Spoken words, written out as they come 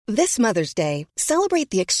This Mother's Day, celebrate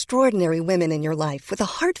the extraordinary women in your life with a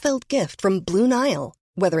heartfelt gift from Blue Nile.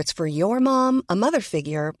 Whether it's for your mom, a mother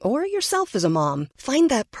figure, or yourself as a mom, find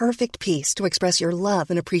that perfect piece to express your love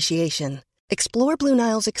and appreciation. Explore Blue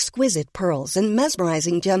Nile's exquisite pearls and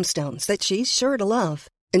mesmerizing gemstones that she's sure to love.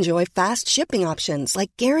 Enjoy fast shipping options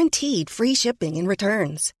like guaranteed free shipping and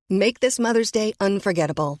returns. Make this Mother's Day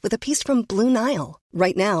unforgettable with a piece from Blue Nile.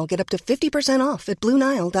 Right now, get up to 50% off at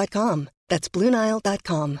BlueNile.com. That's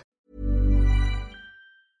BlueNile.com.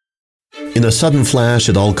 In a sudden flash,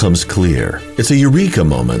 it all comes clear. It's a eureka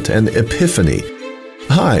moment, an epiphany.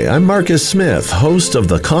 Hi, I'm Marcus Smith, host of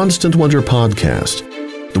the Constant Wonder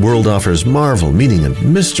podcast. The world offers marvel, meaning,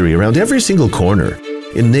 and mystery around every single corner.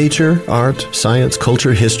 In nature, art, science,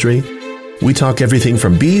 culture, history, we talk everything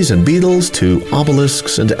from bees and beetles to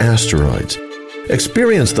obelisks and asteroids.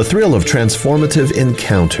 Experience the thrill of transformative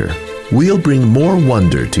encounter. We'll bring more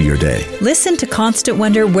wonder to your day. Listen to Constant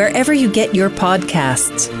Wonder wherever you get your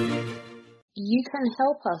podcasts. You can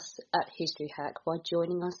help us at History Hack by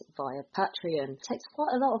joining us via Patreon. It takes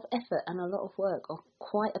quite a lot of effort and a lot of work of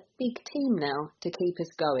quite a big team now to keep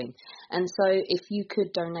us going. And so if you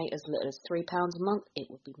could donate as little as £3 a month, it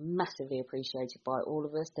would be massively appreciated by all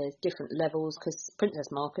of us. There's different levels because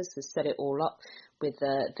Princess Marcus has set it all up with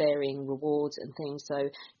varying rewards and things. So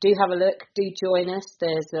do have a look, do join us.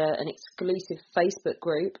 There's an exclusive Facebook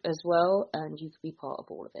group as well, and you can be part of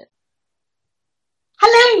all of it.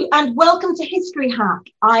 Hello and welcome to History Hack.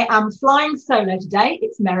 I am flying solo today.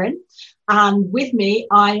 It's Merrin, and with me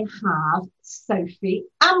I have Sophie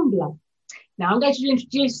Ambler. Now I'm going to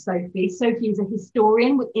introduce Sophie. Sophie is a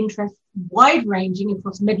historian with interests wide-ranging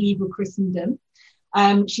across medieval Christendom.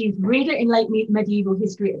 She's reader in late medieval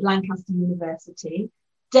history at Lancaster University,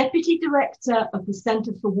 deputy director of the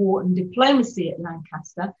Centre for War and Diplomacy at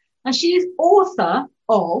Lancaster, and she is author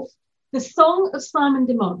of The Song of Simon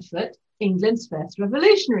de Montfort, England's First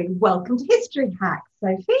Revolutionary. Welcome to History Hack,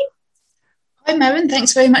 Sophie. Hi, Merrin.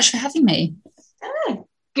 Thanks very much for having me.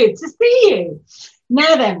 Good to see you.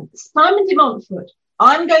 Now then, Simon de Montfort.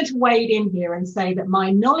 I'm going to wade in here and say that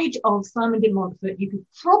my knowledge of Simon de Montfort, you could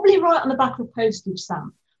probably write on the back of a postage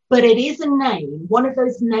stamp, but it is a name, one of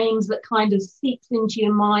those names that kind of seeps into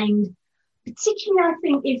your mind, particularly, I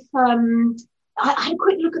think, if I had a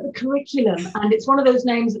quick look at the curriculum, and it's one of those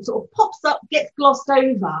names that sort of pops up, gets glossed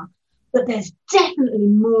over, but there's definitely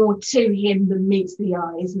more to him than meets the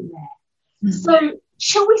eye, isn't there? Mm-hmm. So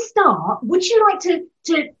shall we start? Would you like to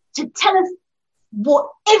tell us what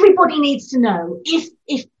everybody needs to know? If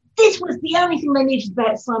this was the only thing they needed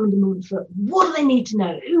about Simon de Montfort, what do they need to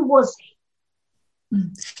know? Who was he?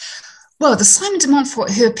 Well, the Simon de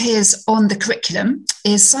Montfort who appears on the curriculum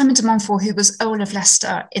is Simon de Montfort, who was Earl of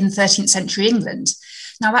Leicester in 13th century England.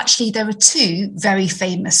 Now, actually, there are two very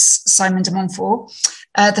famous Simon de Montfort.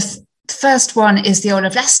 The first one is the Earl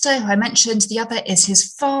of Leicester, who I mentioned. The other is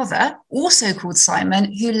his father, also called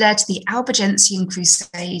Simon, who led the Albigensian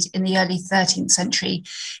Crusade in the early 13th century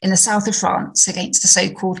in the south of France against the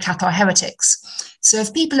so-called Cathar heretics. So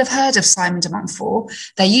if people have heard of Simon de Montfort,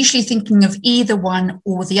 they're usually thinking of either one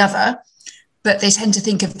or the other, but they tend to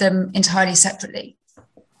think of them entirely separately.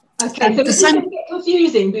 Okay, so this is a bit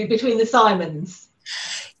confusing between the Simons.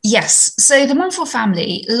 Yes, so the Montfort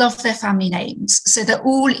family love their family names. So they're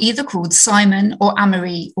all either called Simon or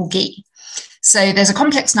Amaury or Guy. So there's a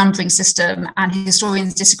complex numbering system and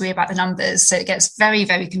historians disagree about the numbers. So it gets very,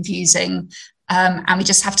 very confusing. And we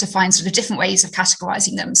just have to find sort of different ways of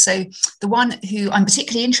categorizing them. So the one who I'm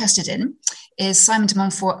particularly interested in is Simon de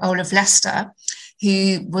Montfort, Earl of Leicester,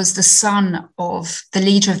 who was the son of the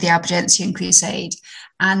leader of the Albigensian Crusade.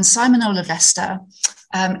 And Simon, Earl of Leicester,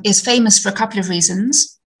 is famous for a couple of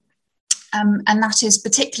reasons. And that is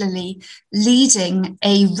particularly leading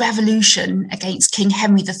a revolution against King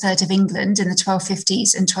Henry III of England in the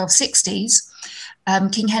 1250s and 1260s.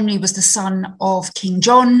 King Henry was the son of King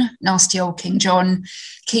John, nasty old King John.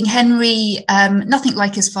 King Henry, nothing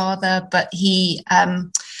like his father, but he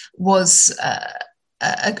was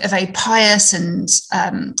a very pious and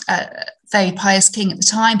very pious king at the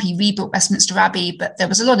time. He rebuilt Westminster Abbey, but there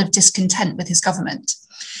was a lot of discontent with his government.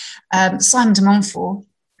 Simon de Montfort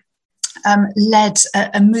led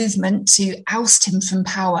a movement to oust him from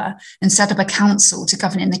power and set up a council to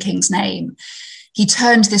govern in the king's name. He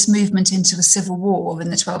turned this movement into a civil war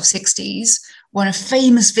in the 1260s, won a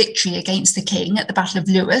famous victory against the king at the Battle of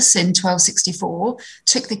Lewes in 1264,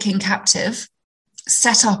 took the king captive,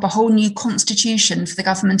 set up a whole new constitution for the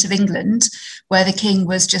government of England, where the king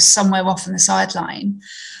was just somewhere off on the sideline.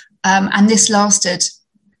 And this lasted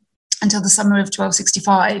until the summer of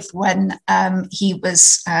 1265, when he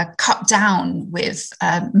was cut down with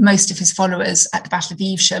most of his followers at the Battle of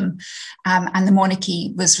Evesham, and the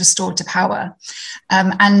monarchy was restored to power.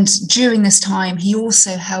 And during this time, he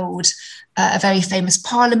also held a very famous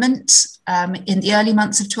parliament in the early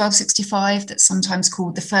months of 1265 that's sometimes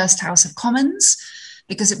called the First House of Commons,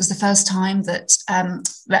 because it was the first time that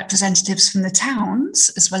representatives from the towns,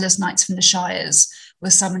 as well as knights from the shires, were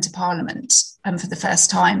summoned to Parliament for the first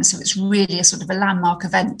time. So it's really a sort of a landmark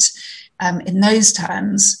event in those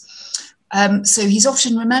terms. So he's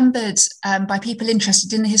often remembered by people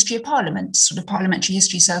interested in the history of Parliament, sort of parliamentary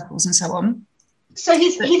history circles and so on. So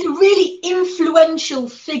he's a really influential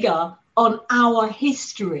figure on our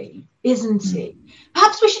history, isn't he?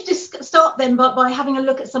 Perhaps we should just start then by having a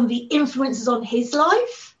look at some of the influences on his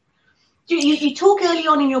life. You talk early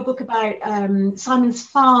on in your book about Simon's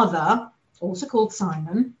father, also called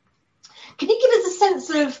Simon. Can you give us a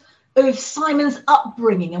sense of Simon's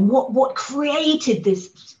upbringing and what created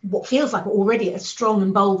this, what feels like already a strong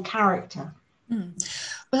and bold character?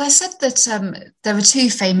 Well, I said that there are two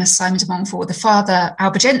famous Simon de Montfort, the father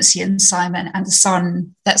Albigensian Simon and the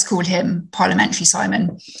son, let's call him Parliamentary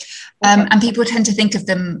Simon. And people tend to think of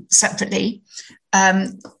them separately.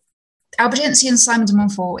 Albigensian Simon de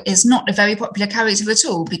Montfort is not a very popular character at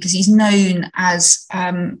all, because he's known as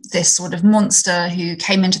this sort of monster who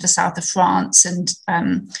came into the south of France and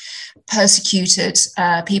persecuted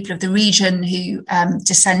people of the region who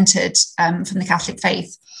dissented from the Catholic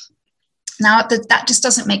faith. Now, that just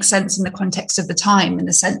doesn't make sense in the context of the time, in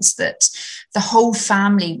the sense that the whole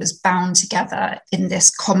family was bound together in this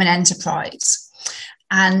common enterprise.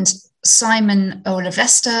 And Simon, Earl of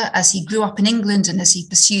Leicester, as he grew up in England and as he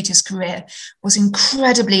pursued his career, was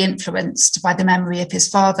incredibly influenced by the memory of his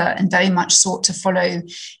father and very much sought to follow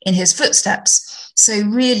in his footsteps. So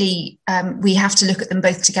really, we have to look at them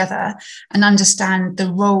both together and understand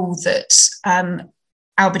the role that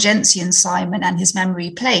Albigensian Simon and his memory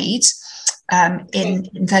played in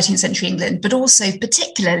 13th century England, but also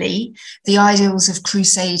particularly the ideals of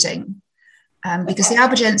crusading. Because the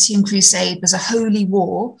Albigensian Crusade was a holy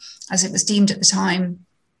war, as it was deemed at the time,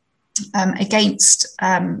 against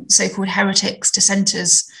so-called heretics,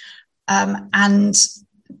 dissenters, and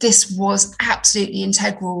this was absolutely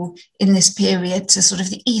integral in this period to sort of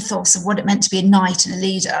the ethos of what it meant to be a knight and a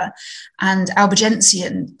leader. And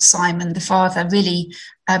Albigensian Simon, the father, really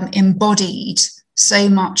embodied so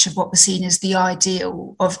much of what was seen as the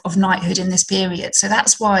ideal of knighthood in this period. So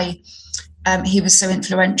that's why he was so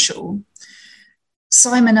influential.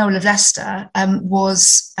 Simon, Earl of Leicester,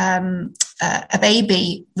 was a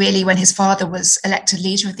baby, really, when his father was elected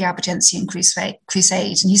leader of the Albigensian Crusade.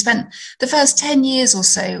 And he spent the first 10 years or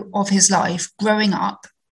so of his life growing up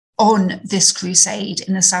on this crusade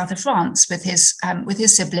in the south of France with his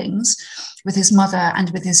siblings, with his mother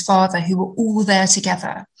and with his father, who were all there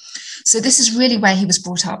together. So this is really where he was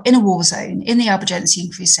brought up, in a war zone, in the Albigensian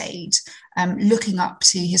Crusade, looking up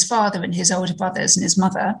to his father and his older brothers and his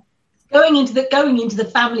mother. Going into the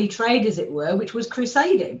family trade, as it were, which was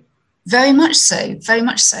crusading. Very much so, very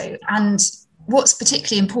much so. And what's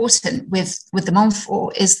particularly important with the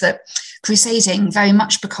Montfort is that crusading very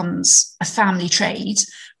much becomes a family trade.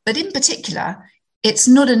 But in particular, it's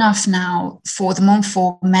not enough now for the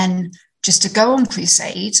Montfort men just to go on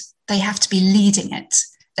crusade. They have to be leading it.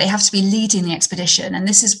 They have to be leading the expedition. And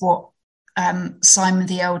this is what Simon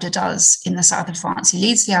the Elder does in the south of France. He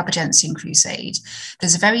leads the Albigensian Crusade.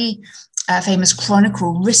 There's a very famous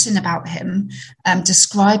chronicle written about him,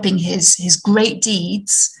 describing his great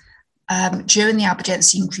deeds during the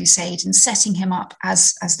Albigensian Crusade and setting him up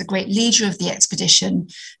as the great leader of the expedition,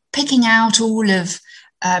 picking out all of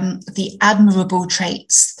the admirable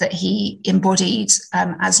traits that he embodied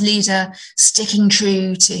as leader, sticking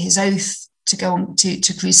true to his oath to go on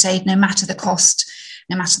to crusade, no matter the cost,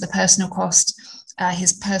 no matter the personal cost,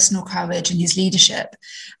 his personal courage and his leadership.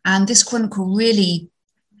 And this chronicle really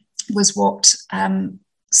was what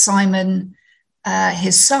Simon,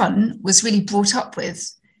 his son, was really brought up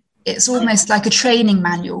with. It's almost like a training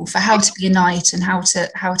manual for how to be a knight and how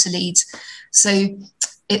to lead. So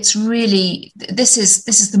it's really, this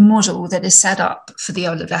is the model that is set up for the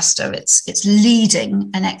Earl of Leicester. It's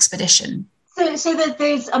leading an expedition. So that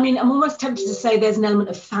there's, I mean, I'm almost tempted to say there's an element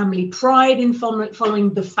of family pride in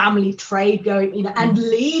following the family trade going, and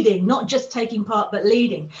leading, not just taking part, but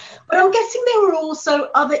leading. But I'm guessing there were also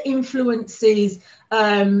other influences,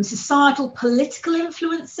 societal, political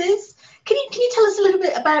influences. Can you tell us a little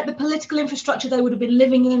bit about the political infrastructure they would have been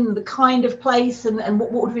living in, the kind of place and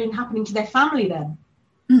what would have been happening to their family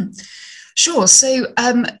then? Sure. So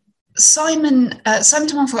Simon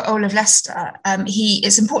de Montfort, Earl of Leicester,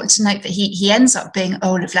 it's important to note that he ends up being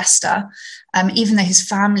Earl of Leicester, even though his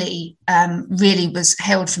family really was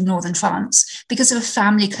hailed from northern France, because of a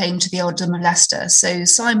family claim to the earldom of Leicester. So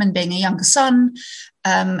Simon, being a younger son,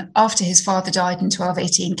 after his father died in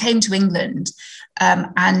 1218, came to England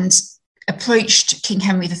and approached King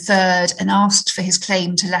Henry III and asked for his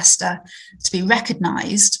claim to Leicester to be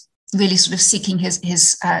recognised, really sort of seeking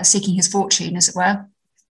his fortune, as it were.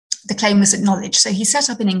 The claim was acknowledged. So he set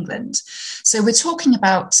up in England. So we're talking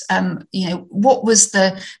about, what was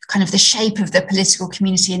the kind of the shape of the political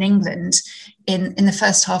community in England in the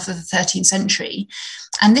first half of the 13th century.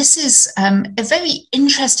 And this is a very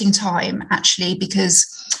interesting time, actually, because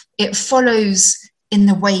it follows in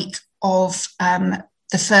the wake of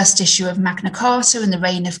the first issue of Magna Carta in the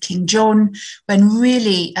reign of King John, when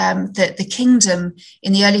really the kingdom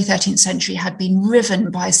in the early 13th century had been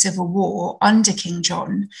riven by civil war under King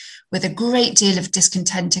John, with a great deal of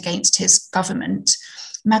discontent against his government.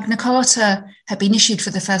 Magna Carta had been issued for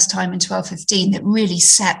the first time in 1215 that really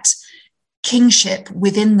set kingship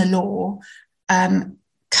within the law,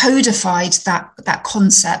 codified that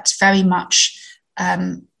concept very much,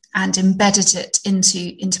 and embedded it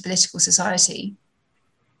into political society.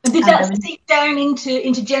 And did that seep down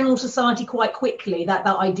into general society quite quickly, that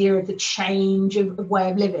idea of the change of way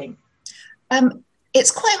of living? It's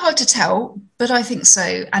quite hard to tell, but I think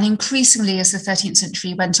so. And increasingly as the 13th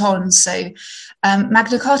century went on. So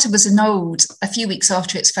Magna Carta was annulled a few weeks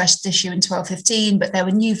after its first issue in 1215, but there were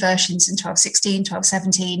new versions in 1216,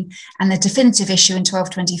 1217, and the definitive issue in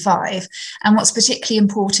 1225. And what's particularly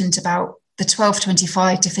important about the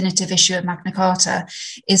 1225 definitive issue of Magna Carta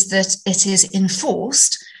is that it is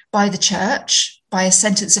enforced by the church by a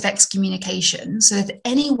sentence of excommunication, so that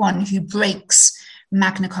anyone who breaks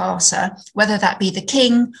Magna Carta, whether that be the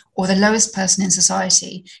king or the lowest person in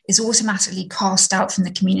society, is automatically cast out from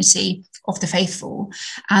the community of the faithful.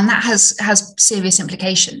 And that has serious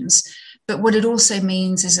implications. But what it also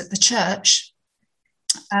means is that the church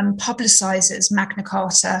publicises Magna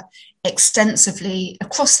Carta extensively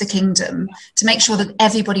across the kingdom to make sure that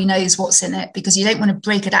everybody knows what's in it, because you don't want to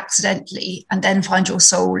break it accidentally and then find your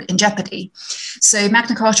soul in jeopardy. So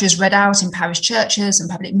Magna Carta is read out in parish churches and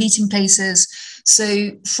public meeting places. So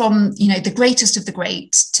from, the greatest of the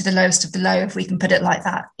great to the lowest of the low, if we can put it like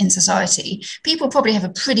that, in society, people probably have a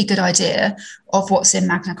pretty good idea of what's in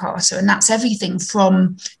Magna Carta. And that's everything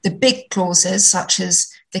from the big clauses, such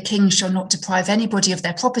as the king shall not deprive anybody of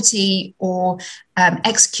their property or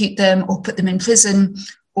execute them or put them in prison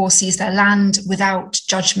or seize their land without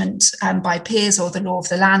judgment by peers or the law of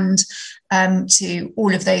the land, to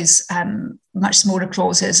all of those much smaller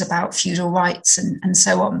clauses about feudal rights and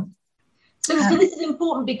so on. So this is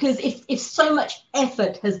important, because if so much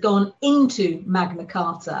effort has gone into Magna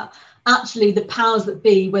Carta, actually the powers that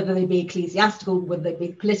be, whether they be ecclesiastical, whether they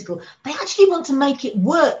be political, they actually want to make it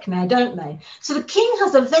work now, don't they? So the king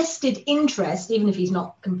has a vested interest, even if he's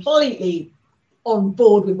not completely on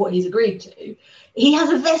board with what he's agreed to. He has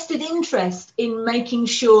a vested interest in making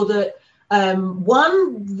sure that,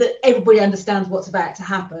 one, that everybody understands what's about to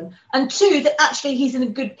happen, and two, that actually he's in a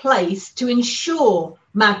good place to ensure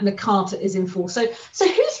Magna Carta is enforced. So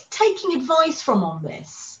who's taking advice from on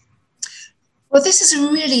this? Well, this is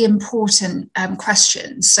a really important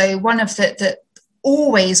question. So one of the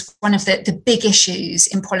big issues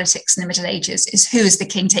in politics in the Middle Ages is, who is the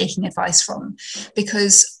king taking advice from?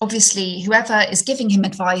 Because obviously whoever is giving him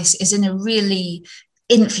advice is in a really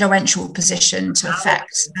influential position to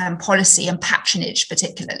affect policy and patronage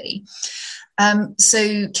particularly.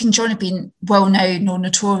 So King John had been well known or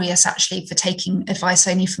notorious actually for taking advice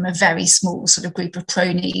only from a very small sort of group of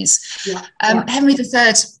cronies. Henry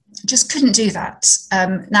III just couldn't do that.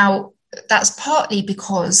 Now, that's partly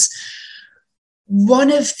because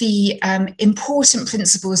one of the important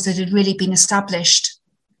principles that had really been established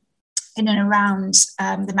in and around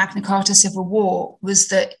the Magna Carta Civil War was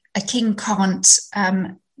that a king can't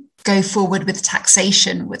go forward with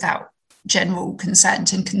taxation without general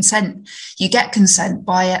consent. And consent, you get consent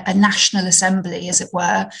by a national assembly, as it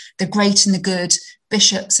were, the great and the good,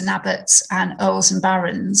 bishops and abbots and earls and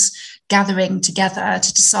barons gathering together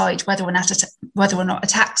to decide whether or not a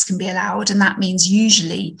tax can be allowed. And that means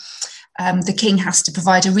usually the king has to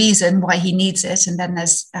provide a reason why he needs it, and then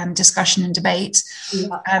there's discussion and debate.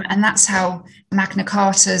 And that's how Magna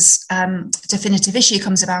Carta's definitive issue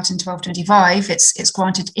comes about in 1225. It's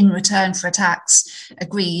granted in return for a tax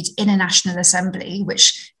agreed in a National Assembly,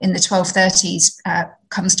 which in the 1230s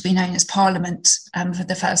comes to be known as Parliament for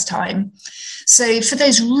the first time. So for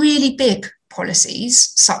those really big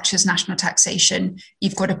policies, such as national taxation.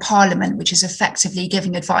 You've got a parliament, which is effectively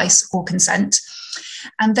giving advice or consent.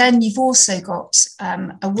 And then you've also got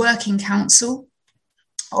a working council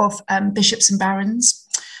of bishops and barons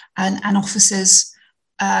and officers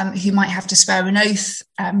who might have to swear an oath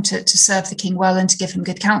to serve the king well and to give him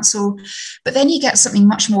good counsel. But then you get something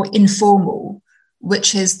much more informal,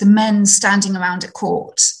 which is the men standing around at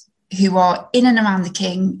court who are in and around the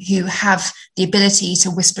king, who have the ability to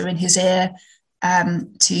whisper in his ear,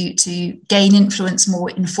 to gain influence more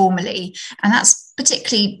informally. And that's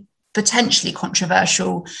potentially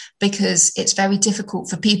controversial, because it's very difficult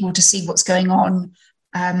for people to see what's going on,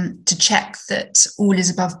 to check that all is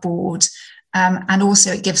above board. And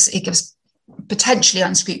also it gives potentially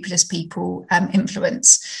unscrupulous people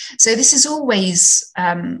influence. So this is always,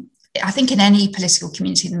 I think in any political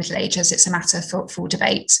community in the Middle Ages, it's a matter for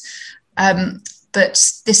debate.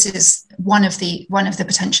 But this is one of the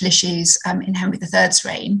potential issues in Henry III's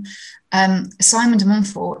reign. Simon de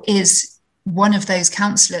Montfort is one of those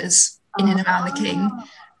councillors in and around the king,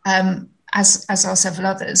 as are several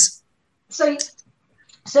others.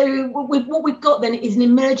 So what we've got then is an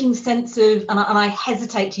emerging sense of, and I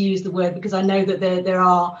hesitate to use the word because I know that there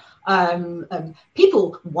are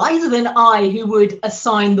people wiser than I who would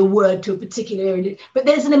assign the word to a particular area, but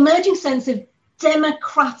there's an emerging sense of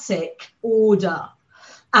democratic order.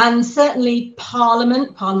 And certainly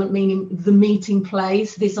parliament meaning the meeting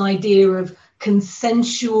place, this idea of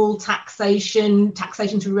consensual taxation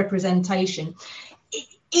through representation.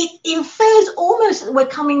 It infers almost that we're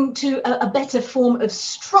coming to a better form of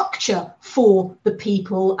structure for the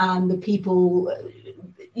people and the people,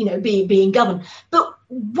 being governed. But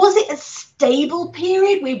was it a stable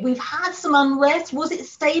period? We've had some unrest. Was it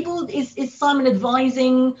stable? Is Simon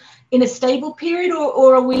advising in a stable period,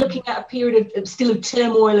 or are we looking at a period of still of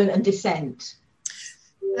turmoil and dissent?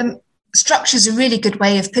 Structure is a really good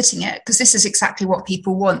way of putting it, because this is exactly what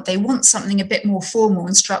people want. They want something a bit more formal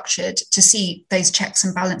and structured to see those checks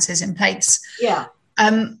and balances in place. Yeah.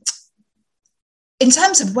 In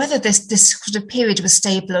terms of whether this sort of period was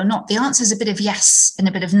stable or not, the answer is a bit of yes and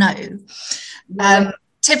a bit of no. Yeah.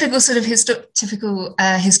 Typical sort of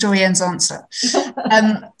historian's answer.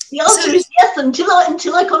 The answer is yes until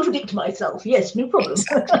I contradict myself. Yes, no problem.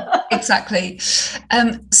 Exactly. So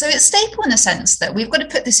it's stable in the sense that we've got to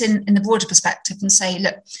put this in the broader perspective and say,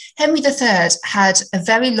 look, Henry III had a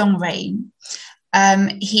very long reign.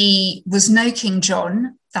 He was no King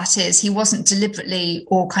John. That is, he wasn't deliberately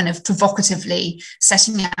or kind of provocatively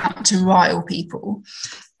setting out to rile people.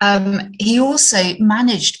 He also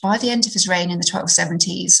managed, by the end of his reign in the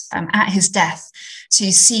 1270s, at his death,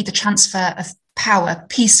 to see the transfer of power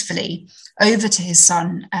peacefully over to his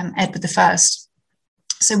son, Edward I.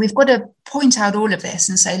 So we've got to point out all of this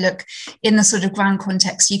and say, look, in the sort of grand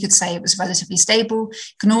context, you could say it was relatively stable.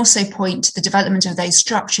 You can also point to the development of those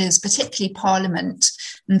structures, particularly Parliament.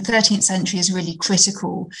 And the 13th century is really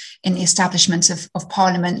critical in the establishment of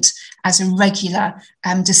Parliament as a regular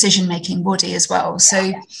decision-making body as well.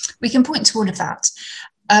 So we can point to all of that.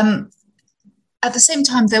 At the same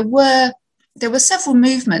time, there were several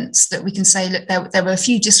movements that we can say, look, there were a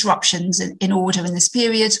few disruptions in order in this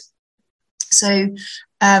period. So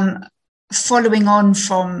following on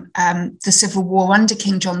from the civil war under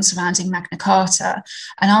King John surrounding Magna Carta,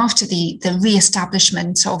 and after the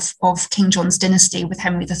re-establishment of King John's dynasty with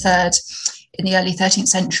Henry III in the early 13th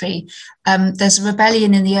century, there's a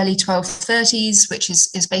rebellion in the early 1230s, which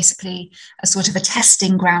is basically a sort of a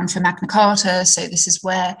testing ground for Magna Carta. So this is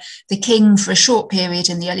where the king, for a short period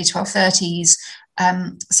in the early 1230s,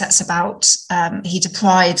 sets about, he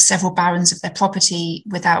deprives several barons of their property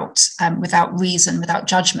without reason, without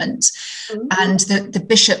judgment. Mm-hmm. And the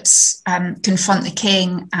bishops confront the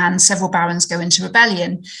king, and several barons go into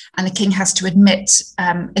rebellion, and the king has to admit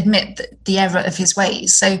the error of his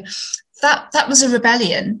ways. So that was a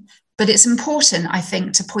rebellion. But it's important, I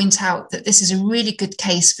think, to point out that this is a really good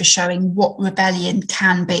case for showing what rebellion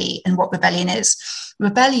can be and what rebellion is.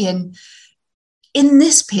 Rebellion in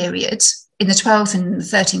this period, in the 12th and the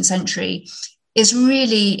 13th century, is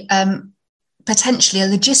really potentially a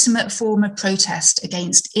legitimate form of protest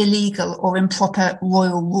against illegal or improper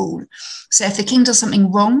royal rule. So if the king does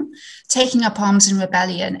something wrong, taking up arms in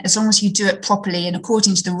rebellion, as long as you do it properly and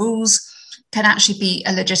according to the rules, can actually be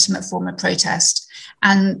a legitimate form of protest.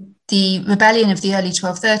 And the rebellion of the early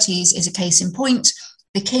 1230s is a case in point.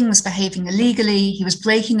 The king was behaving illegally. He was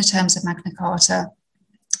breaking the terms of Magna Carta.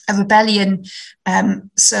 A rebellion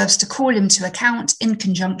serves to call him to account in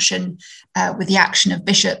conjunction with the action of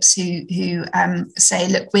bishops who say,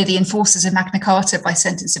 look, we're the enforcers of Magna Carta by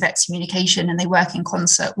sentence of excommunication, and they work in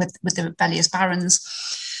concert with the rebellious barons.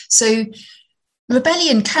 So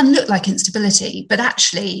rebellion can look like instability, but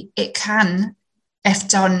actually it can, if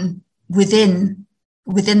done within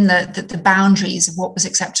the boundaries of what was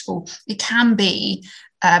acceptable, it can be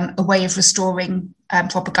a way of restoring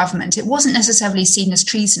proper government. It wasn't necessarily seen as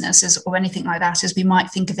treasonous or anything like that, as we might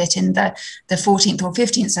think of it in the 14th or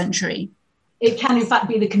 15th century. It can, in fact,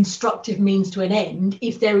 be the constructive means to an end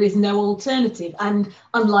if there is no alternative. And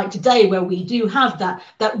unlike today, where we do have that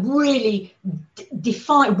really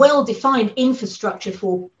well-defined infrastructure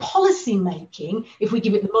for policy making, if we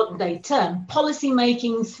give it the modern day term, policy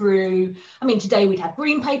making through, today we'd have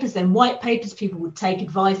green papers, then white papers, people would take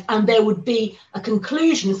advice, and there would be a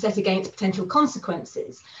conclusion set against potential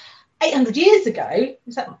consequences. 800 years ago,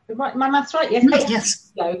 is that right? My math's right? Yes. 800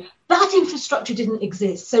 years ago, that infrastructure didn't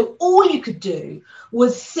exist. So all you could do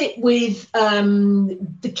was sit with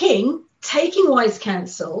the king, taking wise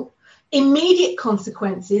counsel, immediate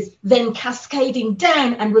consequences, then cascading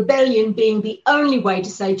down, and rebellion being the only way to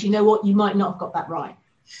say, do you know what, you might not have got that right.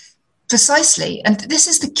 Precisely. And this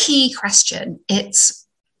is the key question. It's,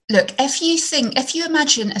 look, if you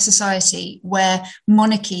imagine a society where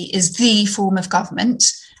monarchy is the form of government,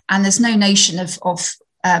 and there's no notion of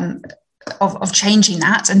changing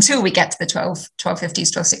that until we get to the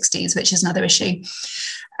 1250s, 1260s, which is another issue.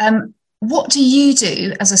 What do you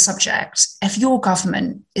do as a subject if your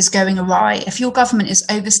government is going awry, if your government is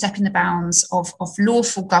overstepping the bounds of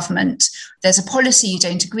lawful government, there's a policy you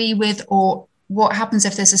don't agree with, or what happens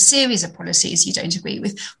if there's a series of policies you don't agree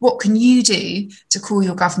with? What can you do to call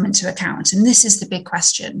your government to account? And this is the big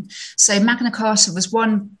question. So Magna Carta was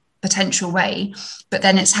one potential way, but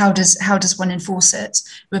then it's how does one enforce it?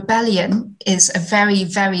 Rebellion is a very,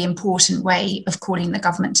 very important way of calling the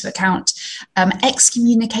government to account.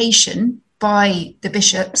 Excommunication by the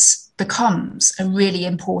bishops becomes a really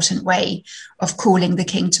important way of calling the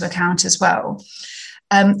king to account as well.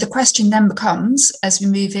 The question then becomes, as we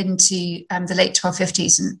move into the late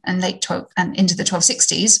 1250s and into the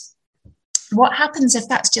 1260s, what happens if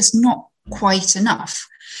that's just not quite enough?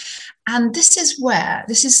 And this is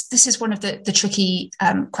one of the tricky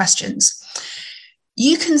questions.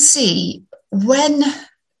 You can see when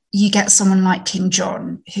you get someone like King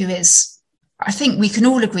John, who is, I think we can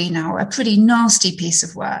all agree now, a pretty nasty piece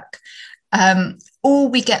of work, or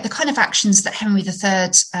we get the kind of actions that Henry III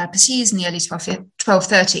pursues in the early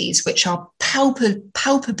 1230s, which are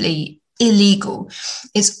palpably illegal.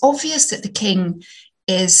 It's obvious that the king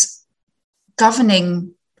is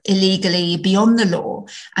governing illegally beyond the law,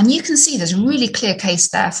 and you can see there's a really clear case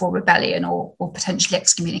there for rebellion or potentially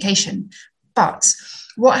excommunication. But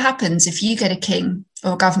what happens if you get a king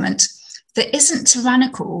or a government that isn't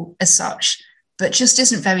tyrannical as such, but just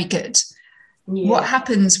isn't very good? Yeah. What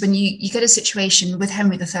happens when you get a situation with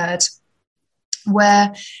Henry III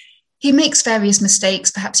where he makes various mistakes?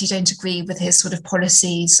 Perhaps you don't agree with his sort of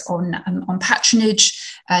policies on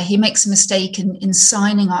patronage. He makes a mistake in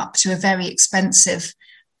signing up to a very expensive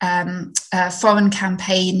foreign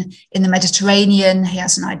campaign in the Mediterranean. He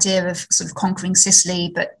has an idea of sort of conquering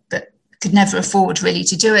Sicily, but could never afford really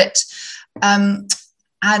to do it.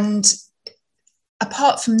 And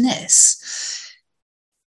apart from this,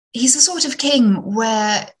 he's a sort of king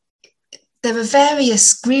where there are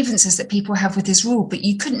various grievances that people have with his rule, but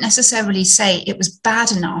you couldn't necessarily say it was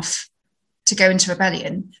bad enough to go into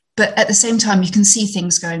rebellion. But at the same time, you can see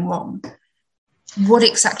things going wrong. What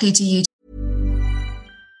exactly do you do?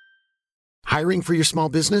 Hiring for your small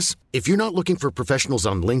business? If you're not looking for professionals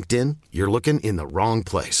on LinkedIn, you're looking in the wrong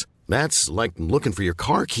place. That's like looking for your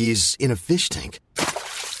car keys in a fish tank.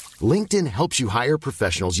 LinkedIn helps you hire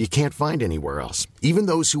professionals you can't find anywhere else, even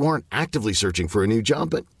those who aren't actively searching for a new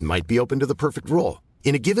job but might be open to the perfect role.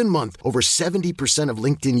 In a given month, over 70% of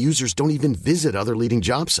LinkedIn users don't even visit other leading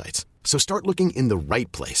job sites. So start looking in the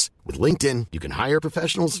right place. With LinkedIn, you can hire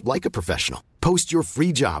professionals like a professional. Post your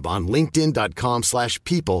free job on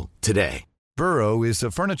linkedin.com/people today. Burrow is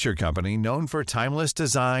a furniture company known for timeless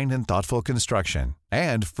design and thoughtful construction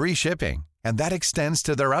and free shipping, and that extends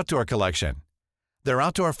to their outdoor collection. Their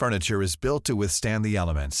outdoor furniture is built to withstand the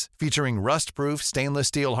elements, featuring rust-proof stainless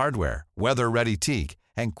steel hardware, weather-ready teak,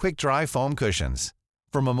 and quick-dry foam cushions.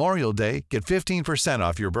 For Memorial Day, get 15%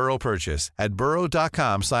 off your Burrow purchase at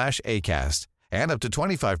burrow.com/acast and up to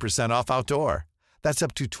 25% off outdoor. That's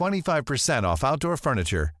up to 25% off outdoor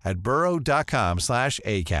furniture at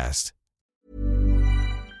burrow.com/acast.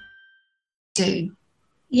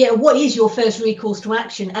 Yeah, what is your first recourse to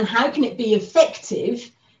action, and how can it be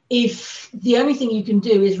effective if the only thing you can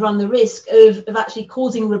do is run the risk of actually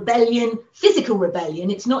causing rebellion, physical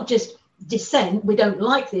rebellion? It's not just dissent, we don't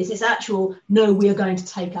like this, it's actual, no, we are going to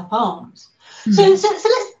take up arms. So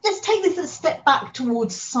let's take this a step back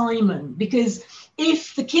towards Simon, because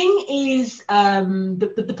if the king is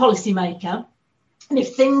the policy maker, and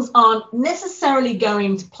if things aren't necessarily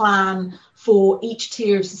going to plan for each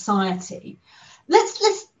tier of society, let's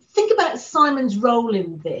think about Simon's role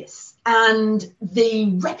in this and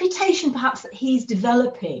the reputation perhaps that he's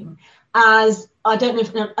developing as, I don't know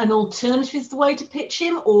if an alternative is the way to pitch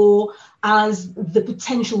him, or as the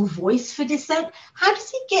potential voice for dissent. How does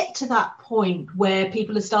he get to that point where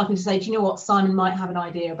people are starting to say, do you know what, Simon might have an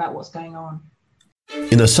idea about what's going on?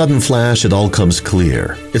 In a sudden flash, it all comes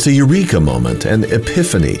clear. It's a eureka moment, an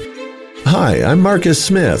epiphany. Hi, I'm Marcus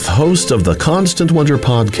Smith, host of the Constant Wonder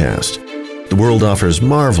podcast. The world offers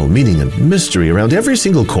marvel, meaning, and mystery around every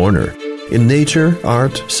single corner. In nature,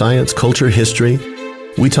 art, science, culture, history,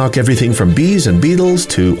 we talk everything from bees and beetles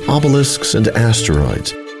to obelisks and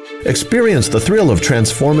asteroids. Experience the thrill of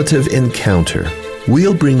transformative encounter.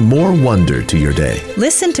 We'll bring more wonder to your day.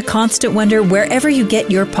 Listen to Constant Wonder wherever you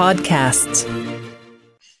get your podcasts.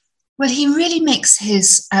 Well, he really makes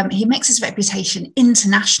his reputation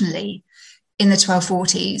internationally in the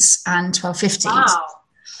 1240s and 1250s. Wow.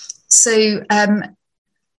 So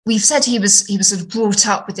we've said he was sort of brought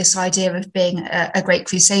up with this idea of being a great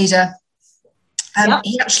crusader.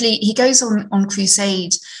 He goes on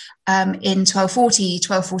crusade in 1240,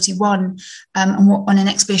 1241 on an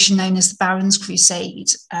expedition known as the Barons' Crusade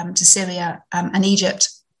to Syria and Egypt.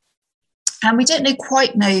 And we don't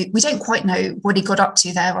quite know what he got up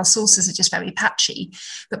to there. Our sources are just very patchy.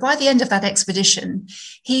 But by the end of that expedition,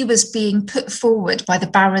 he was being put forward by the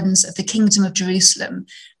barons of the Kingdom of Jerusalem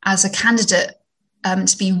as a candidate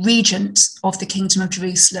to be regent of the Kingdom of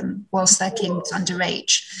Jerusalem whilst their king was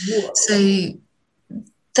underage. So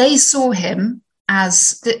they saw him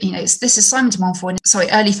as, this is Simon de Montfort,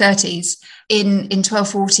 early 30s, in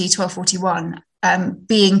 1240, 1241,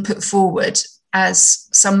 being put forward as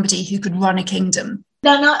somebody who could run a kingdom.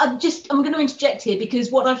 Now, I'm going to interject here, because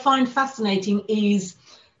what I find fascinating is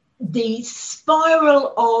the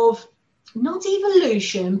spiral of, not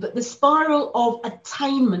evolution, but the spiral of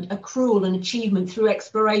attainment, accrual and achievement through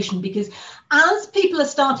exploration. Because as people are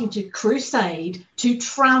starting to crusade, to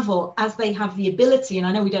travel, as they have the ability, and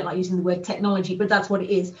I know we don't like using the word technology, but that's what it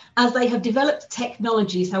is, as they have developed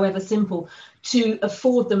technologies, however simple, to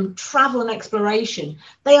afford them travel and exploration,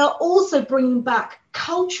 they are also bringing back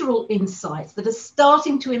cultural insights that are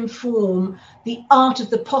starting to inform the art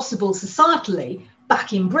of the possible societally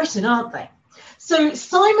back in Britain, aren't they? So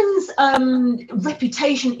Simon's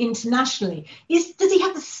reputation internationally, does he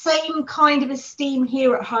have the same kind of esteem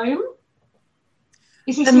here at home?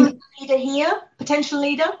 Is he seen as a leader here, potential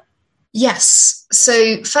leader? Yes.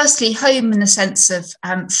 So firstly, home in the sense of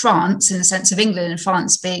France, in the sense of England and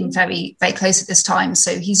France being very, very close at this time.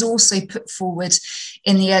 So he's also put forward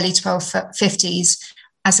in the early 1250s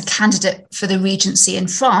as a candidate for the regency in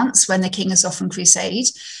France when the king is off on crusade.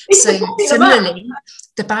 So similarly,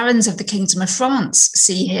 the barons of the Kingdom of France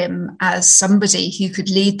see him as somebody who could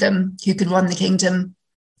lead them, who could run the kingdom.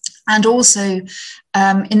 And also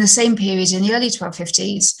in the same period, in the early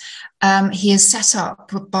 1250s, he is set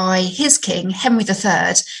up by his king, Henry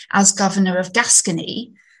III, as governor of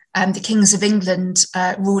Gascony. The kings of England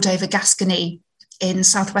ruled over Gascony in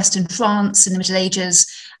southwestern France in the Middle Ages.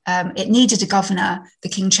 It needed a governor. The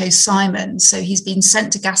king chose Simon. So he's been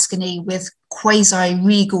sent to Gascony with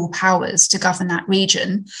quasi-regal powers to govern that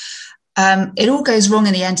region. It all goes wrong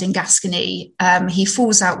in the end in Gascony. He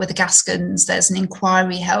falls out with the Gascons. There's an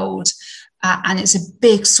inquiry held, and it's a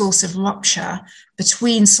big source of rupture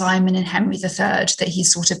between Simon and Henry III that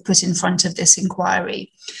he's sort of put in front of this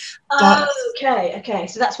inquiry. Okay.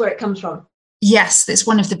 So that's where it comes from. Yes, it's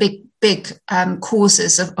one of the big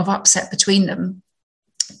causes of upset between them.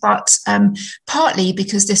 But partly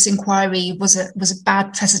because this inquiry was a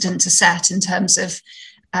bad precedent to set in terms of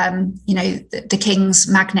the king's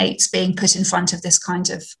magnates being put in front of this kind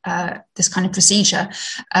of procedure.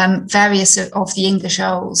 Various of the English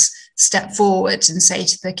earls step forward and say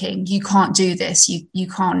to the king, "You can't do this. You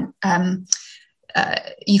can't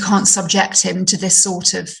subject him to this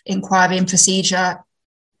sort of inquiry and procedure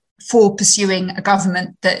for pursuing a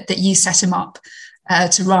government that you set him up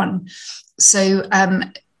to run." So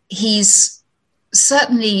he's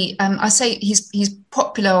certainly, I say he's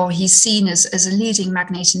popular, or he's seen as a leading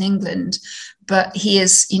magnate in England, but he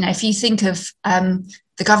is, if you think of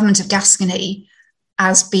the government of Gascony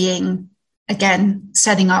as being, again,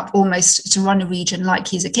 setting up almost to run a region like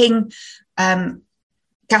he's a king,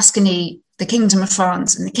 Gascony, the Kingdom of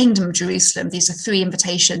France and the Kingdom of Jerusalem, these are three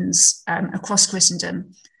invitations across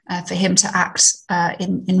Christendom for him to act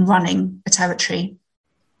in running a territory.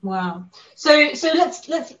 Wow. So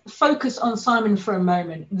let's focus on Simon for a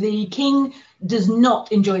moment. The king does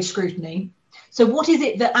not enjoy scrutiny. So what is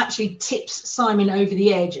it that actually tips Simon over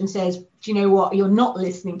the edge and says, do you know what, you're not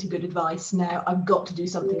listening to good advice now, I've got to do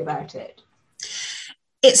something about it?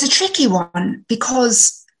 It's a tricky one,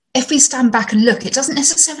 because if we stand back and look, it doesn't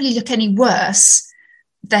necessarily look any worse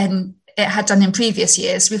than it had done in previous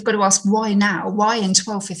years. We've got to ask, why now? Why in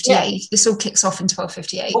 1258? Yeah. This all kicks off in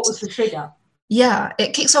 1258. What was the trigger? Yeah,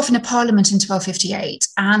 it kicks off in a parliament in 1258,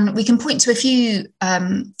 and we can point to a few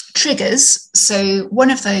triggers. So one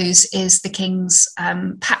of those is the king's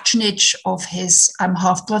patronage of his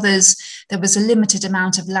half-brothers. There was a limited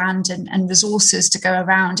amount of land and resources to go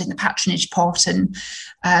around in the patronage pot, and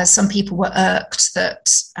some people were irked that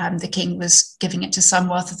the king was giving it to some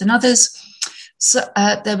rather than others. So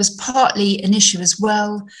there was partly an issue as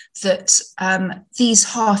well that these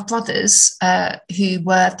half-brothers, who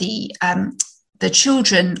were the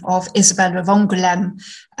children of Isabella of Angoulême,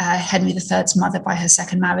 Henry III's mother by her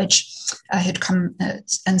second marriage, who'd come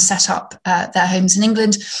and set up their homes in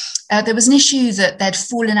England. There was an issue that they'd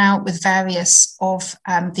fallen out with various of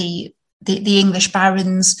the English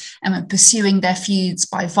barons and were pursuing their feuds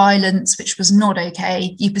by violence, which was not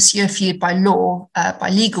okay. You pursue a feud by law, by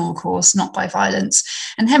legal recourse, not by violence.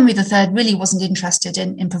 And Henry III really wasn't interested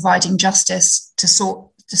in providing justice to sort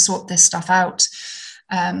this stuff out.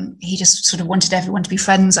 He just sort of wanted everyone to be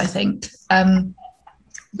friends, I think.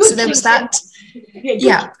 So there was that.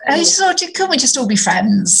 Yeah, I just thought, couldn't we just all be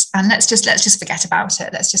friends and let's just forget about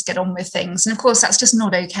it? Let's just get on with things. And of course, that's just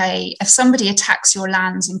not okay. If somebody attacks your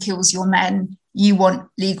lands and kills your men, you want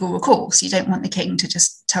legal recourse. You don't want the king to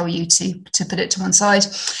just tell you to put it to one side.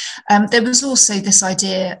 There was also this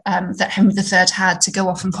idea that Henry III had to go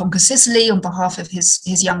off and conquer Sicily on behalf of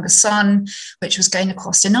his younger son, which was going to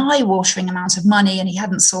cost an eye-watering amount of money, and he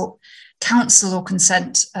hadn't sought counsel or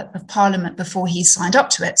consent of Parliament before he signed up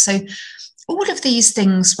to it. So all of these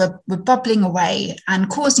things were bubbling away and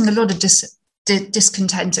causing a lot of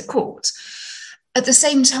discontent at court. At the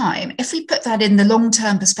same time, if we put that in the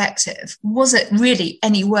long-term perspective, was it really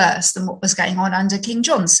any worse than what was going on under King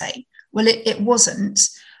John, say? Well, it wasn't.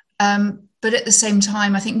 But at the same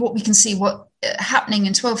time, I think what we can see happening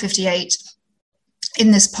in 1258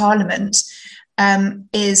 in this Parliament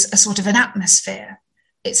is a sort of an atmosphere.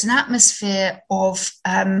 It's an atmosphere of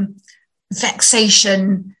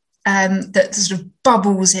vexation, that sort of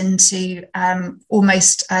bubbles into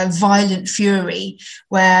almost violent fury,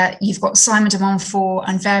 where you've got Simon de Montfort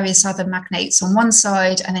and various other magnates on one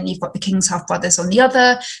side, and then you've got the king's half-brothers on the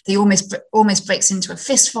other. They almost breaks into a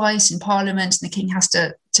fist fight in Parliament, and the king has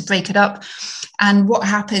to break it up. And what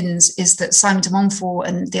happens is that Simon de Montfort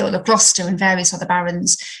and the Earl of Gloucester and various other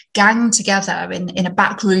barons gang together in a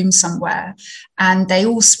back room somewhere, and they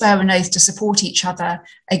all swear an oath to support each other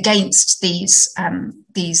against these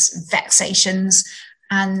vexations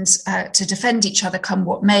and to defend each other come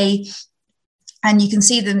what may. And you can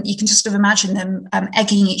see them, you can just sort of imagine them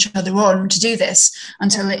egging each other on to do this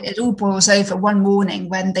until it all boils over one morning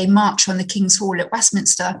when they march on the King's Hall at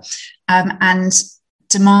Westminster and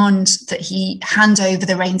demand that he hand over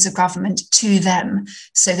the reins of government to them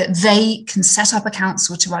so that they can set up a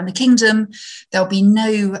council to run the kingdom. There'll be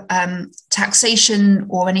no taxation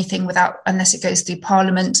or anything unless it goes through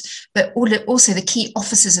Parliament, but also the key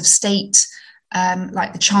offices of state,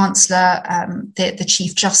 like the Chancellor, the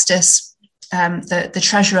Chief Justice, the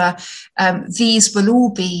Treasurer, these will all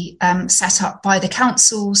be set up by the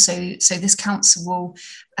council. So this council will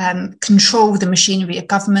control the machinery of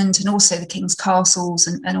government and also the king's castles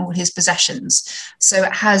and all his possessions. So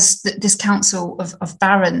it has this council of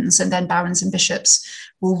barons, and then barons and bishops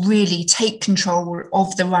will really take control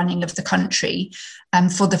of the running of the country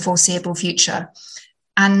for the foreseeable future.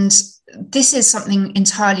 And this is something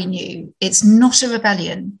entirely new. It's not a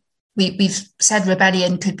rebellion. We've said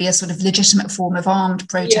rebellion could be a sort of legitimate form of armed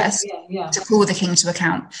protest to call the king to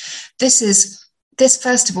account. This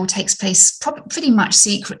first of all takes place pretty much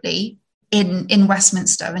secretly in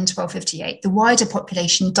Westminster in 1258. The wider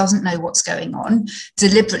population doesn't know what's going on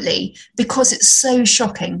deliberately because it's so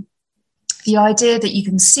shocking. The idea that you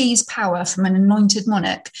can seize power from an anointed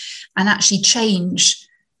monarch and actually change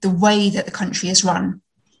the way that the country is run.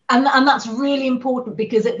 And that's really important,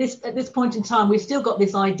 because at this point in time, we've still got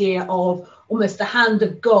this idea of almost the hand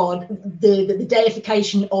of God, the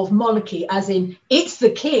deification of monarchy, as in it's the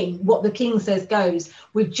king, what the king says goes.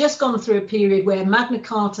 We've just gone through a period where Magna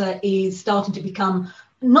Carta is starting to become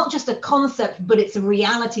not just a concept, but it's a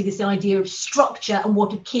reality, this idea of structure and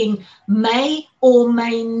what a king may or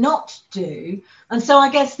may not do. And so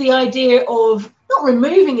I guess the idea of not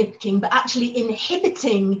removing the king, but actually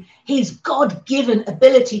inhibiting his God-given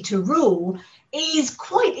ability to rule is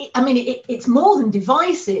quite, I mean, it's more than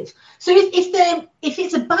divisive. So if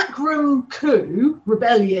it's a backroom coup,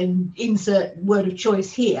 rebellion, insert word of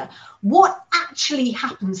choice here, what actually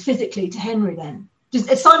happens physically to Henry then?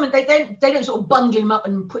 Simon, they don't sort of bundle him up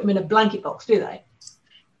and put him in a blanket box, do they?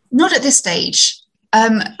 Not at this stage.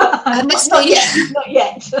 Not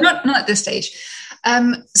yet. Not at this stage.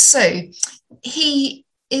 So he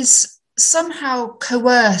is somehow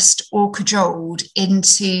coerced or cajoled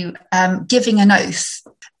into giving an oath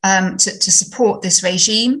to support this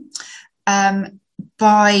regime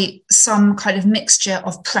by some kind of mixture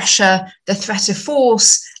of pressure, the threat of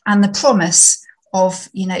force, and the promise of,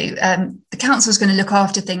 the council is going to look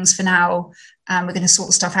after things for now, and we're going to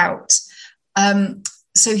sort stuff out.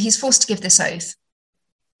 So he's forced to give this oath.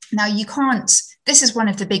 Now, you can't, this is one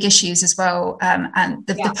of the big issues as well, and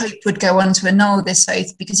the Pope would go on to annul this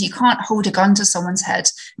oath, because you can't hold a gun to someone's head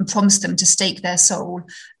and promise them to stake their soul.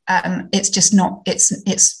 It's just not,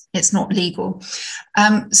 it's not legal.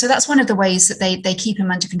 So that's one of the ways that they keep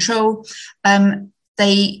him under control.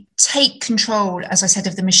 They take control, as I said,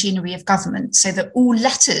 of the machinery of government, so that all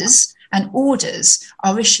letters and orders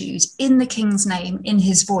are issued in the king's name, in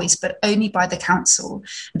his voice, but only by the council,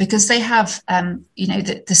 because they have,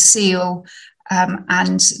 the seal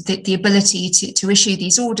and the ability to issue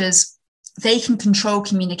these orders. They can control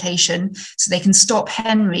communication, so they can stop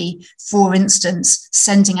Henry, for instance,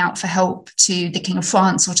 sending out for help to the King of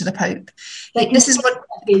France or to the Pope. This is what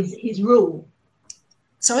is his rule.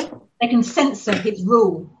 Sorry? They can censor his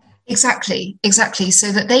rule. Exactly.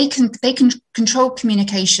 So that they can control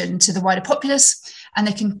communication to the wider populace, and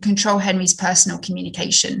they can control Henry's personal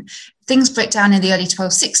communication. Things broke down in the early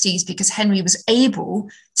 1260s because Henry was able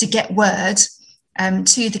to get word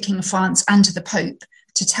to the King of France and to the Pope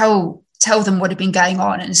to tell them what had been going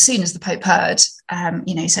on. And as soon as the Pope heard,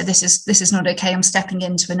 so this is not okay, I'm stepping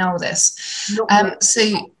in to annul this.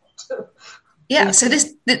 So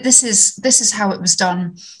this is how it was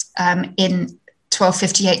done in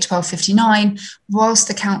 1258, 1259, whilst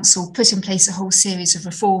the council put in place a whole series of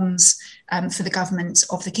reforms for the government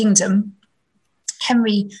of the kingdom.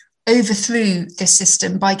 Henry overthrew this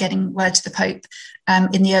system by getting word to the Pope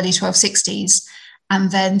in the early 1260s.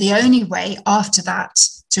 And then the only way after that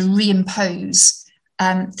to reimpose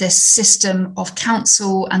this system of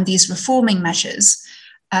council and these reforming measures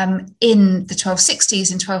in the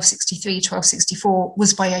 1260s, in 1263, 1264,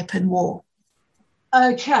 was by open war.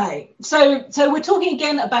 Okay, so we're talking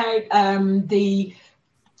again about the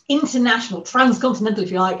international, transcontinental,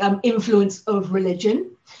 if you like, influence of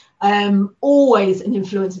religion. Always an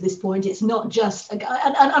influence at this point. It's not just, and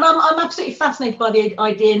I'm absolutely fascinated by the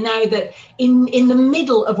idea now that in the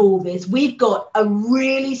middle of all this, we've got a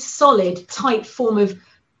really solid, tight form of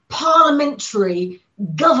parliamentary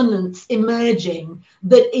governance emerging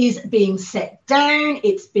that is being set down,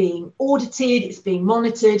 it's being audited, it's being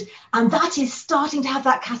monitored, and that is starting to have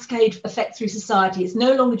that cascade effect through society. It's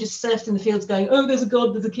no longer just serfs in the fields going, oh, there's a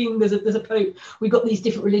god, there's a king, there's a pope, we've got these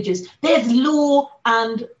different religions. There's law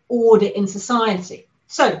and order in society.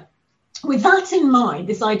 So with that in mind,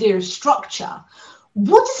 this idea of structure,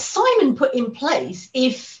 what does Simon put in place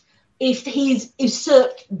if he's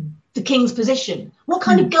usurped the king's position? What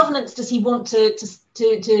kind of governance does he want to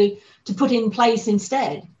put in place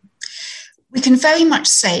instead? We can very much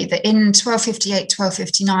say that in 1258,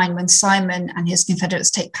 1259, when Simon and his confederates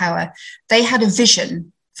take power, they had a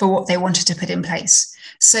vision for what they wanted to put in place.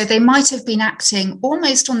 So they might have been acting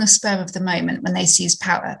almost on the spur of the moment when they seized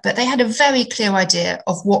power, but they had a very clear idea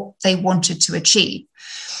of what they wanted to achieve.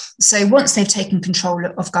 So once they've taken control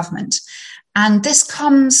of government, and this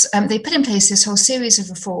comes, they put in place this whole series of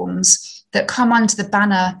reforms that come under the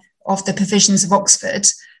banner of the Provisions of Oxford,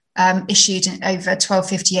 issued in over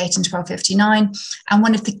 1258 and 1259. And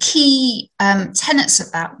one of the key tenets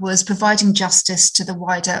of that was providing justice to the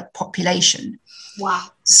wider population. Wow.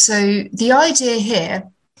 So the idea here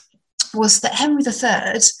was that Henry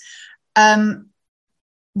III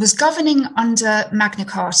was governing under Magna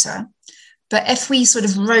Carta. But if we sort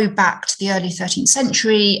of row back to the early 13th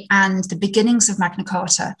century and the beginnings of Magna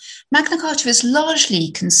Carta is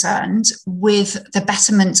largely concerned with the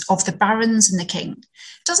betterment of the barons and the king.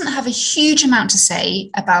 It doesn't have a huge amount to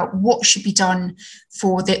say about what should be done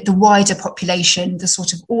for the wider population, the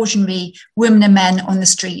sort of ordinary women and men on the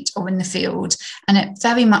street or in the field. And it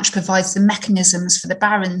very much provides the mechanisms for the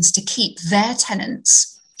barons to keep their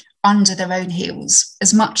tenants under their own heels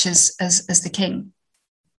as much as the king.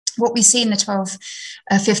 What we see in the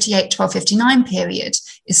 1258, 1259 period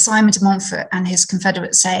is Simon de Montfort and his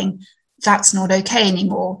confederates saying, that's not okay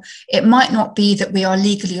anymore. It might not be that we are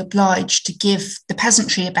legally obliged to give the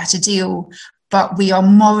peasantry a better deal, but we are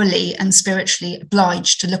morally and spiritually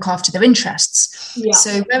obliged to look after their interests. Yeah.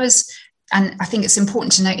 So and I think it's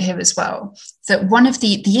important to note here as well, that one of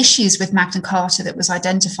the issues with Magna Carta that was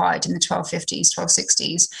identified in the 1250s,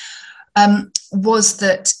 1260s, was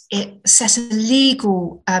that it set a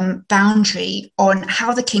legal boundary on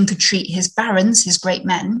how the king could treat his barons, his great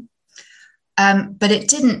men, but it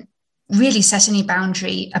didn't really set any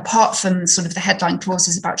boundary apart from sort of the headline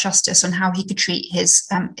clauses about justice on how he could treat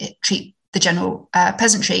the general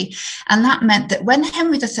peasantry. And that meant that when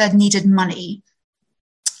Henry III needed money,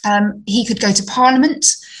 he could go to Parliament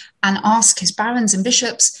and ask his barons and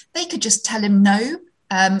bishops. They could just tell him no,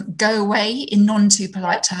 go away in none too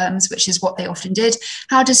polite terms, which is what they often did.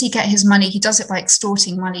 How does he get his money? He does it by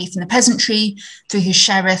extorting money from the peasantry, through his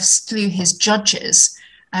sheriffs, through his judges,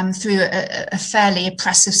 through a fairly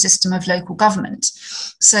oppressive system of local government.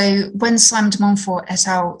 So when Simon de Montfort et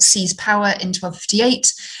al. Seized power in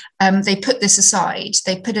 1258, they put this aside.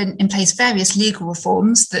 They put in place various legal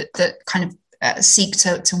reforms that kind of seek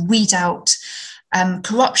to weed out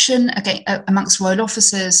corruption amongst royal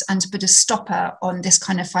officers and to put a stopper on this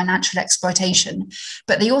kind of financial exploitation.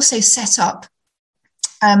 But they also set up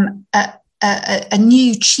a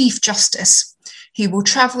new Chief Justice who will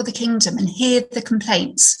travel the kingdom and hear the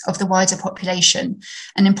complaints of the wider population.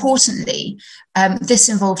 And importantly, this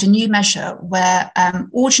involved a new measure where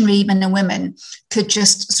ordinary men and women could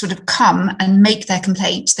just sort of come and make their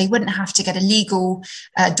complaints. They wouldn't have to get a legal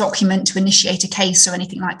document to initiate a case or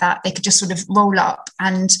anything like that. They could just sort of roll up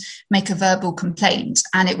and make a verbal complaint,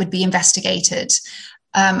 and it would be investigated.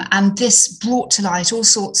 And this brought to light all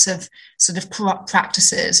sorts of sort of corrupt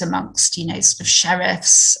practices amongst, sort of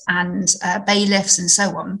sheriffs and bailiffs and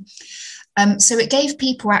so on. So it gave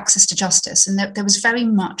people access to justice, and there was very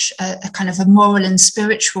much a kind of a moral and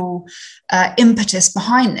spiritual impetus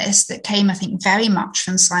behind this that came, I think, very much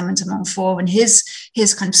from Simon de Montfort and his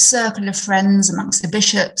kind of circle of friends amongst the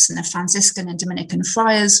bishops and the Franciscan and Dominican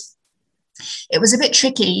friars. It was a bit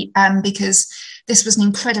tricky because this was an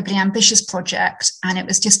incredibly ambitious project, and it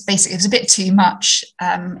was just basically, it was a bit too much.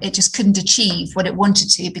 It just couldn't achieve what it wanted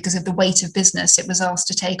to because of the weight of business it was asked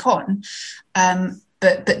to take on.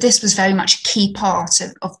 But this was very much a key part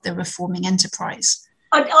of the reforming enterprise.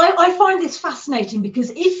 I find this fascinating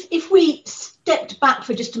because if we stepped back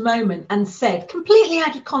for just a moment and said, completely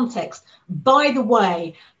out of context, by the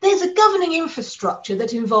way, there's a governing infrastructure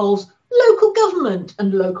that involves local government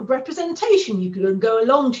and local representation. You could go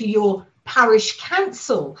along to your parish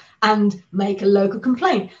council and make a local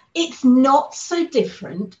complaint. It's not so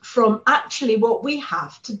different from actually what we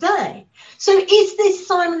have today. So is this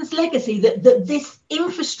Simon's legacy that this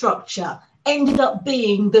infrastructure ended up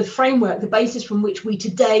being the framework, the basis from which we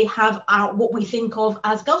today have what we think of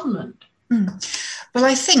as government? Well,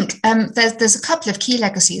 I think there's a couple of key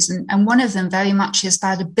legacies, and one of them very much is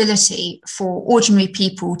that ability for ordinary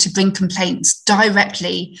people to bring complaints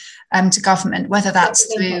directly to government, whether that's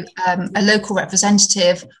through a local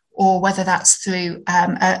representative or whether that's through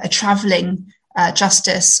a travelling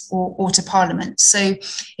justice or to Parliament. So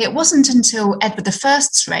it wasn't until Edward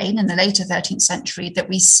I's reign in the later 13th century that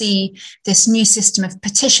we see this new system of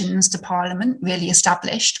petitions to Parliament really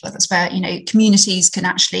established, where that's where communities can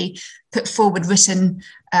actually put forward written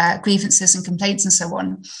grievances and complaints and so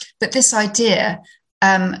on. But this idea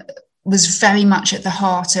was very much at the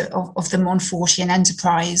heart of the Montfortian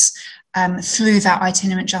enterprise through that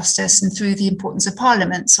itinerant justice and through the importance of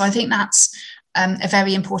Parliament. So I think that's a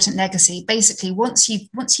very important legacy. Basically, once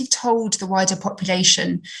you've told the wider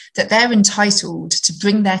population that they're entitled to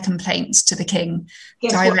bring their complaints to the king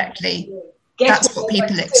directly, that's what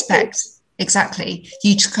people expect. Exactly.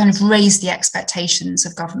 You just kind of raise the expectations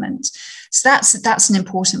of government. So that's an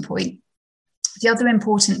important point. The other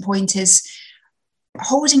important point is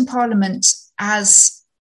holding Parliament as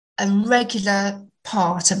a regular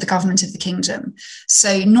part of the government of the kingdom.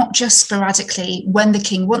 So not just sporadically when the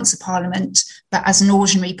king wants a Parliament, but as an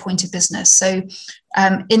ordinary point of business. So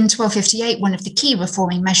in 1258, one of the key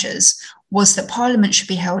reforming measures was that Parliament should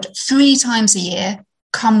be held 3 times a year,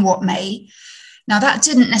 come what may. Now, that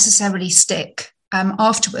didn't necessarily stick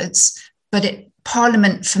afterwards, but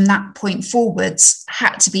Parliament from that point forwards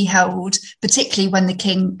had to be held, particularly when the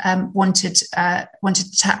king wanted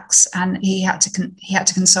tax, and he had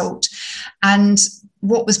to consult. And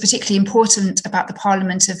what was particularly important about the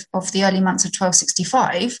Parliament of the early months of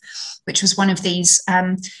 1265, which was one of these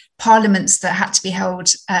parliaments that had to be held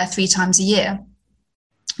 3 times a year,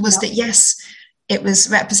 was that yes, it was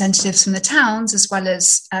representatives from the towns as well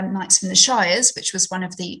as knights from the shires, which was one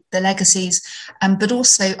of the legacies, but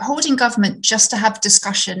also holding government just to have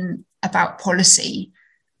discussion about policy,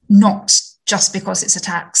 not just because it's a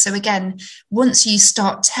tax. So again, once you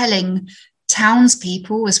start telling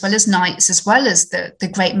townspeople as well as knights, as well as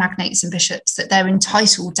the great magnates and bishops, that they're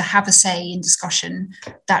entitled to have a say in discussion,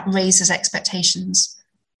 that raises expectations.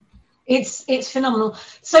 It's phenomenal.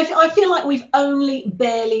 So I feel like we've only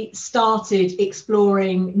barely started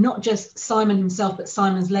exploring not just Simon himself, but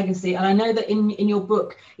Simon's legacy. And I know that in your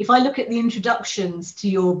book, if I look at the introductions to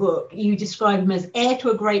your book, you describe him as heir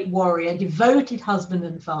to a great warrior, devoted husband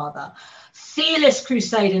and father, fearless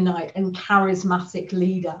crusader knight, and charismatic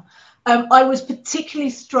leader. I was particularly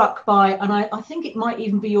struck by, and I think it might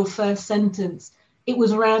even be your first sentence, it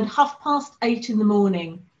was around 8:30 in the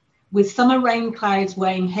morning, with summer rain clouds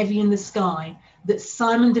weighing heavy in the sky, that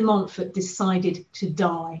Simon de Montfort decided to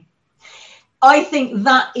die. I think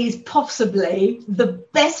that is possibly the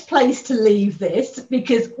best place to leave this,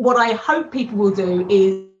 because what I hope people will do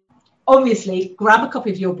is obviously grab a copy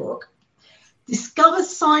of your book, discover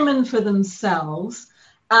Simon for themselves,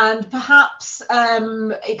 and perhaps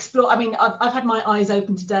explore. I mean, I've had my eyes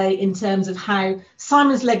open today in terms of how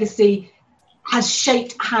Simon's legacy has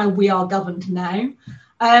shaped how we are governed now.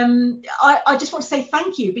 I just want to say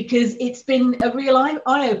thank you, because it's been a real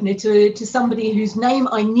eye-opener to somebody whose name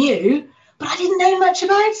I knew, but I didn't know much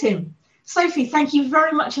about him. Sophie, thank you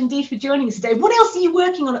very much indeed for joining us today. What else are you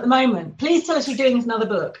working on at the moment? Please tell us you're doing another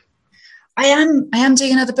book. I am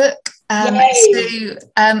doing another book.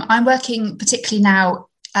 I'm working particularly now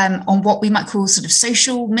on what we might call sort of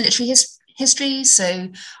social military history. So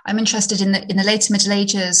I'm interested in the later Middle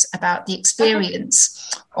Ages, about the experience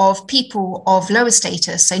of people of lower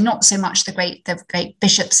status. So not so much the great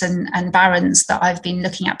bishops and barons that I've been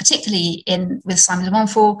looking at, particularly with Simon de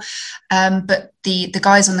Montfort, but the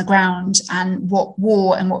guys on the ground, and what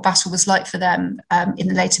war and what battle was like for them in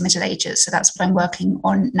the later Middle Ages. So that's what I'm working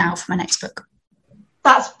on now for my next book.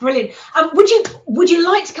 That's brilliant. Would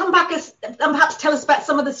you like to come back and perhaps tell us about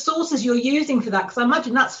some of the sources you're using for that? Because I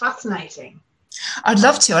imagine that's fascinating. I'd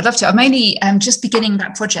love to. I'm only just beginning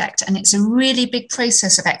that project, and it's a really big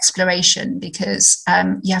process of exploration, because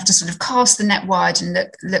you have to sort of cast the net wide and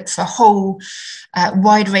look for a whole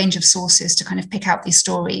wide range of sources to kind of pick out these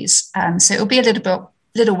stories. So it'll be a little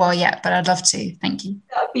while yet, but I'd love to. Thank you.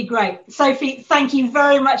 That'd be great. Sophie, thank you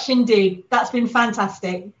very much indeed. That's been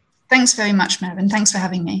fantastic. Thanks very much, Mervyn. Thanks for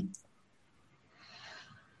having me.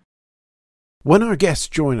 When our guests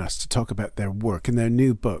join us to talk about their work and their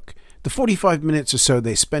new book, the 45 minutes or so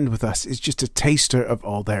they spend with us is just a taster of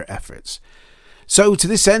all their efforts. So to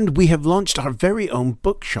this end, we have launched our very own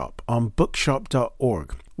bookshop on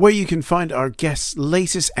bookshop.org, where you can find our guests'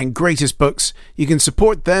 latest and greatest books. You can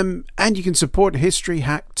support them, and you can support History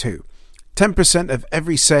Hack too. 10% of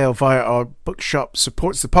every sale via our bookshop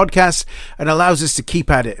supports the podcast and allows us to keep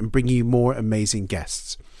at it and bring you more amazing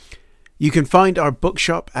guests. You can find our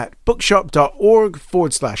bookshop at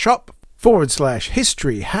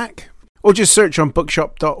bookshop.org/shop/history hack, or just search on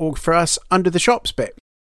bookshop.org for us under the shops bit.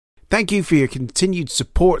 Thank you for your continued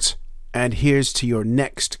support, and here's to your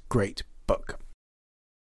next great book.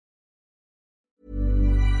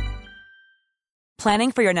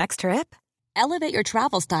 Planning for your next trip? Elevate your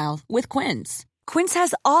travel style with Quince. Quince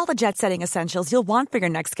has all the jet-setting essentials you'll want for your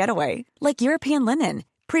next getaway, like European linen,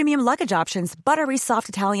 premium luggage options, buttery soft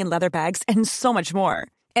Italian leather bags, and so much more.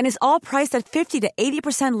 And is all priced at 50 to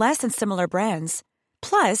 80% less than similar brands.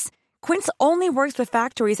 Plus, Quince only works with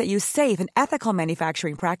factories that use safe and ethical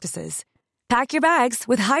manufacturing practices. Pack your bags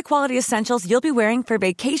with high-quality essentials you'll be wearing for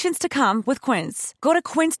vacations to come with Quince. Go to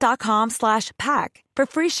quince.com/pack for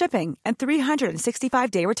free shipping and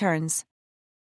 365-day returns.